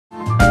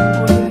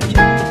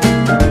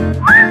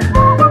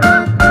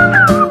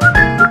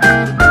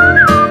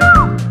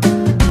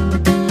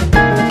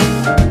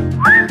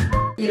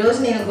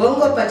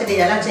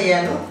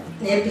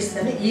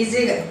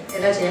ఈజీగా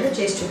ఎలా చేయాలో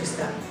చేసి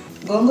చూపిస్తాను.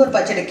 గోంగూర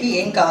పచ్చడికి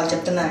ఏం కావాలో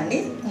చెప్తున్నానండి.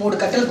 3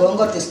 కట్టలు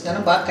గోంగూర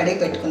తీసుకున్నాను, బాగా కడిగి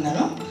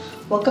పెట్టుకున్నాను.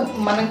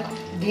 మనం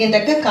దీని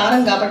దగ్గర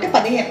కారం కాబట్టి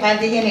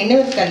 15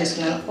 ఎండుమిరపకాయలు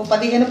తీసుకున్నాను.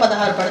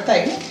 15-16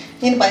 పడతాయి.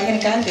 నేను 15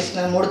 కాయలు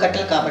తీసుకున్నాను 3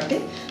 కట్టలు కాబట్టి.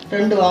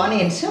 2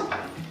 ఆనియన్స్,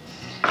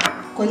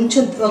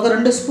 కొంచెం ఒక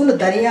 2 స్పూన్లు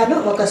ధనియాలు,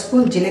 1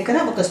 స్పూన్ జీలకర్ర,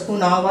 1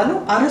 స్పూన్ ఆవాలు,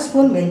 1/2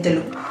 స్పూన్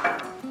మెంతులు.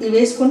 ఇవి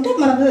వేసుకుంటే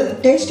మనకు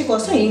టేస్ట్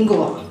కోసం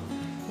ఇంగువ.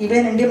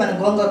 ఇవేనండి మన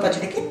గోంగూర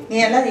పచ్చడికి.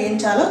 నేను ఎలా ఏం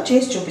చాలో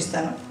చేసి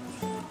చూపిస్తాను.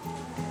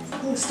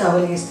 స్టవ్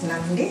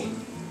వెలిగిస్తున్నానండి.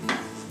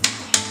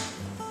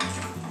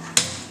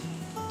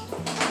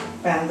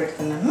 ప్యాన్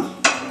పెడుతున్నాను.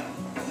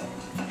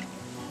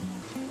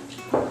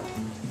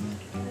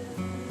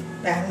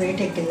 Pan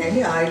wait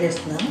ఎక్కిందండి. ఆయిల్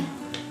వేస్తున్నాను.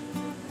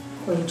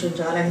 కొంచెం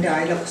చాలండి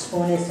ఆయిల్, 1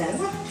 స్పూన్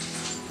వేసాను.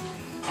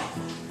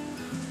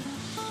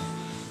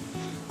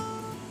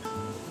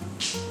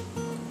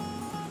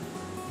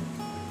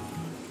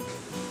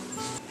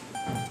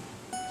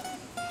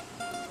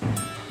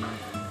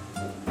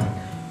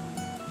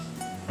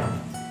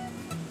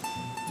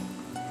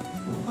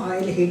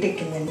 Oil heat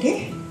ఎక్కిందండి.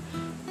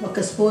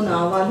 1 స్పూన్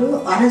ఆవాలు,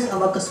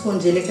 1 స్పూన్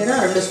జీలకర్ర,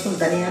 2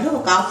 స్పూన్ ధనియాలు,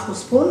 1/2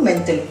 స్పూన్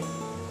మెంతులు.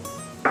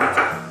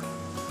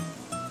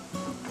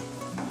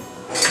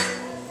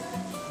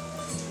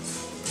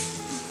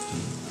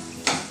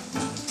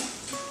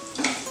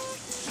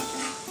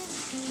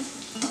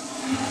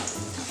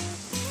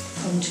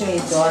 కొంచెం ఈ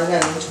దోరగా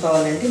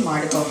వేయించుకోవాలండి,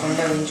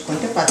 మాడిపోకుండా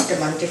వేయించుకుంటే పచ్చడి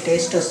మంచి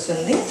టేస్ట్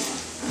వస్తుంది.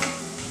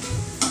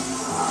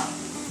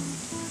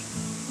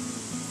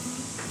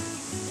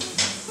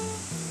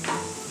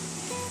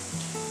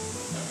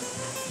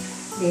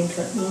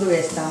 దీంట్లో ఇంగు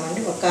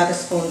వేస్తామండి. 1/2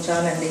 స్పూన్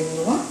చాలండి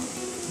ఇంగువ.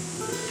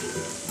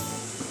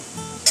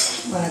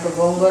 మనకు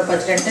గోంగూర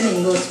పచ్చడి అంటే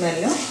ఇంగువ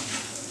స్మెల్.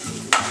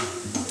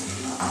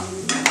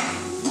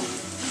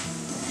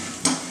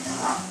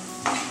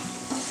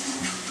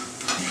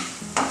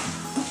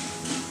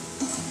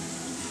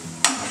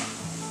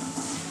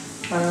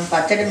 మనం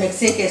పచ్చడి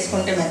మిక్సీకి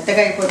వేసుకుంటే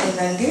మెత్తగా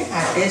అయిపోతుందండి.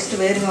 ఆ టేస్ట్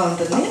వేరుగా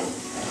ఉంటుంది.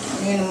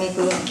 నేను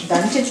మీకు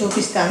దంచి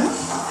చూపిస్తాను.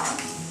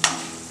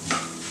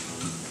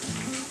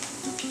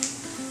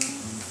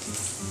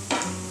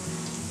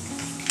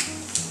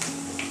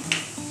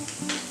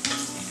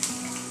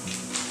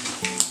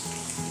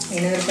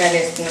 ఎండుమిరపకాయలు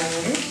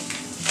వేస్తున్నానండి.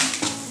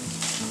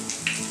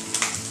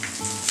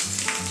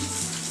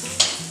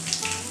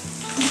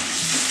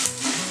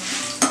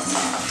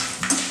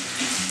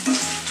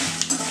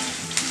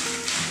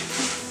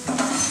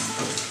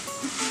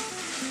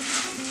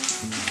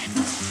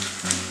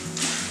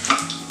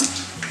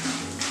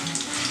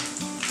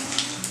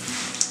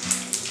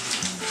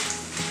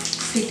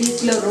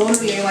 సిటీస్లో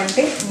రోళ్ళు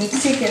లేవంటే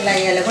మిక్సీకి ఎలా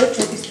వేయాలో కూడా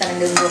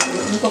చూపిస్తానండి.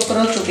 ఇంకొక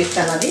రోజు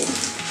చూపిస్తాను అది.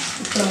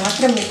 ఇప్పుడు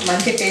మాత్రం మీకు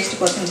మంచి టేస్ట్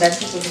కోసం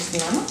దంచి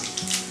చూపిస్తున్నాను.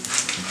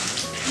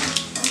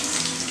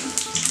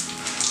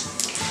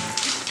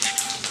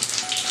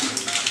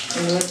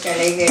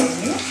 ఎండుమిరపకాయలు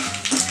వేయండి.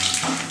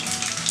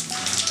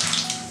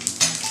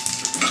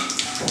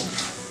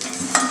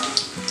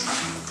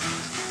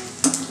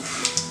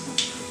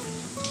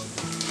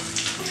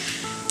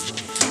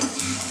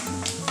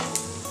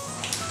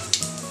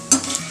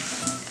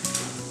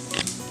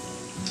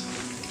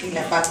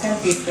 ఇలా పక్కన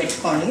తీసి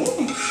పెట్టుకోండి.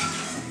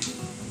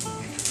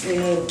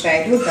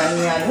 ఎండుమిరపకాయలు,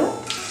 ధనియాలు,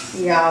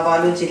 ఈ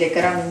ఆవాలు,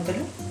 జీలకర్ర,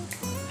 మెంతులు.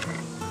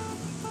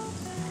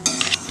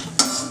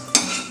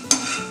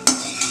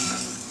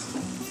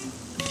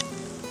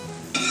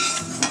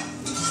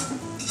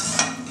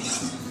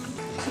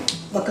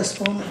 ఒక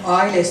స్పూన్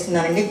ఆయిల్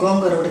వేస్తున్నానండి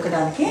గోంగూర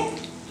ఉడకడానికి.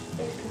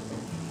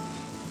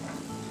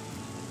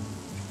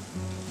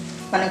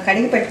 మనం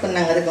కడిగి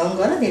పెట్టుకున్నాం కదా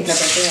గోంగూర, దీంట్లో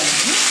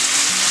పెట్టేయాలండి.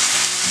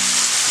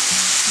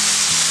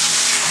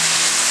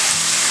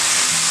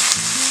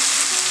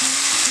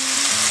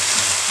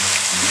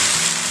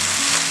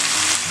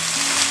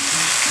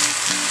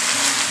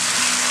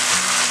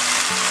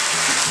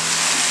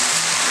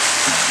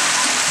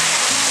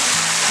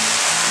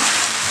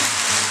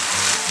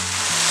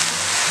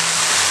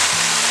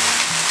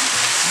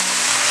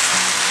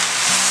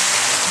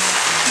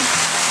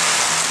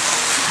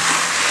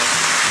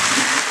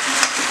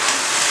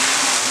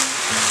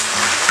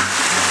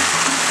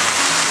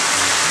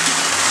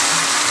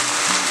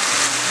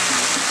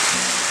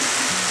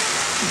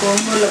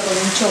 గోంగూరలో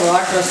కొంచెం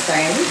వాటర్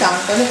వస్తాయండి,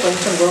 దాంట్లోనే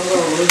కొంచెం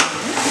గోంగూర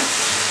ఉడుకుతుంది.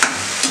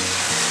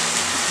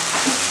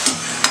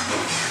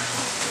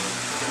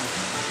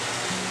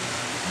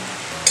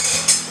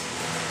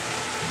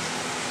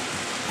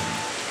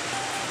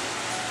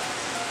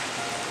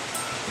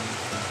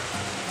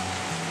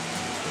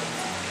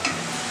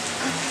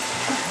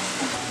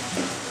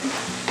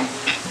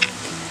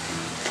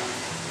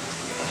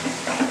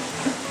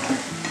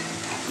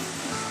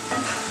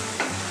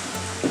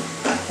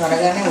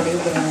 త్వరగానే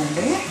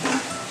ఉడికిపోయిందండి.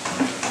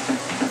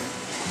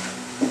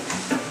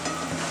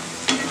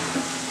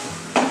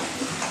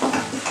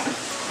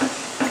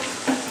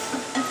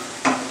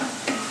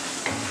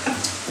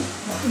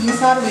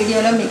 ఈసారి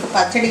వీడియోలో మీకు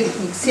పచ్చడి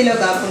మిక్సీలో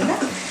కాకుండా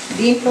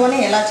దీంట్లోనే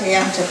ఎలా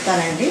చేయాలని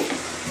చెప్తానండి.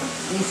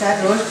 ఈసారి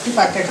రోటి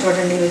పచ్చడి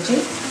చూడండి రుచి.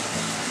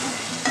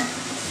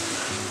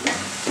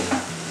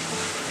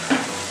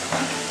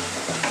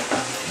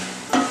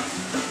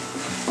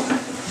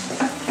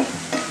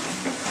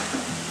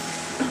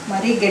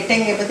 మరీ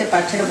గట్టిగా అయిపోతే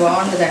పచ్చడి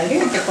బాగుంటుందండి.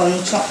 అంటే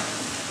కొంచెం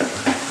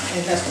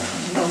ఇంకా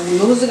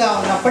లూజ్గా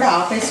ఉన్నప్పుడు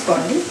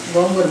ఆపేసుకోండి.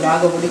 గోంగూర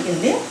బాగా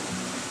ఉడికింది,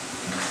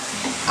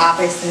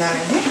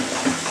 ఆపేస్తున్నానండి.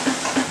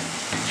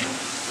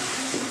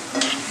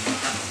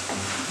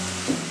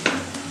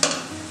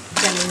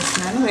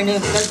 వేస్తున్నాను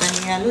ఎండుమిరపకాయలు,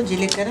 ధనియాలు,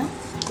 జీలకర్ర,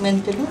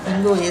 మెంతులు,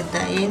 ఇంగు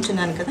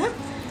వేయించున్నాను కదా,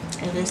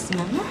 అవి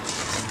వేస్తున్నాను.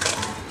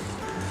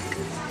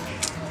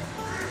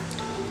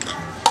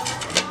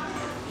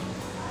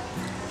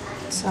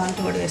 సాల్ట్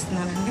కూడా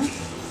వేస్తున్నానండి.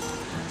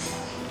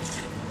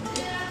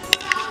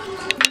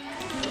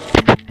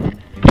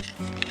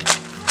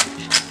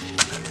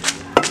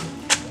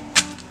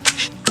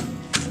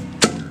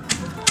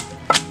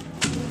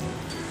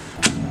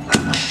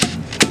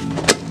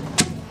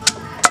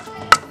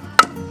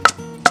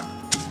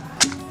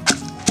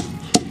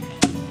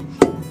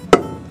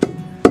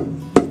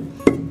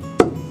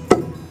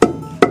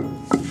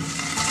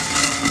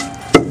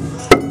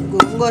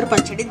 గోంగూర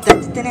పచ్చడి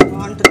దంచితేనే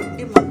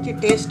బాగుంటుందండి, మంచి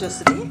టేస్ట్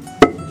వస్తుంది.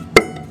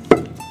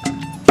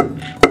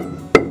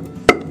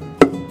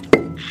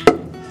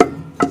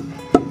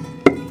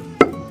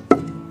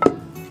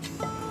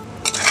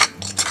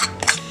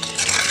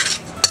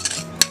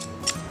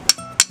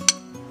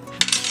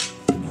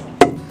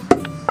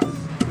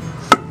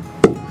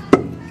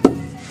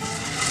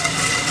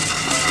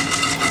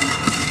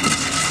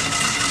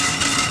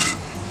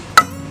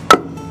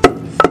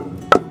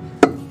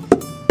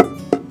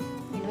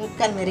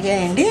 మిరపకాయలు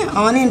మెరిగాయండి.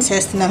 ఆనియన్స్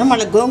వేస్తున్నాను.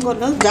 మళ్ళీ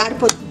గోంగూరలో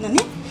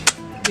జారిపోతుందని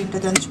దీంట్లో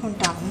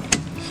దంచుకుంటాము.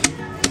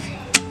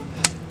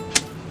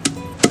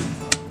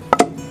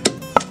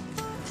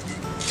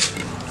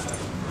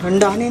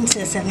 రెండు ఆనియన్స్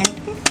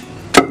వేసానండి.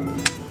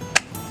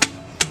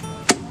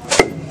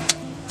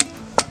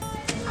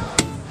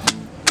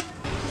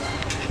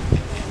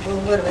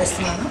 గోంగూర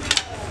వేస్తున్నాను,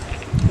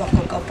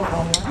 ఒక కప్పు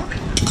గోంగూర.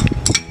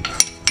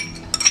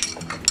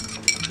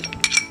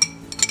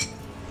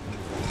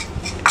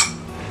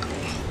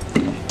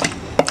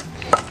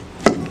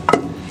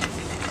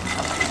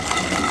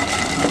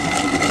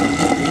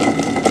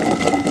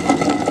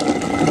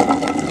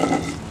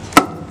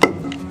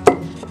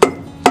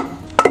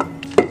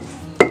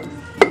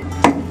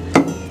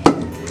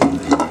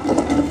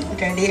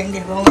 రెడీ అండి,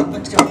 గోంగూర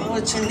పచ్చడి బాగా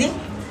వచ్చింది.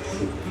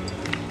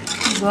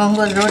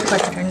 గోంగూర రోటి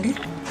పచ్చడి అండి.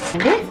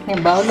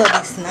 నేను బౌల్లో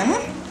తీస్తున్నాను.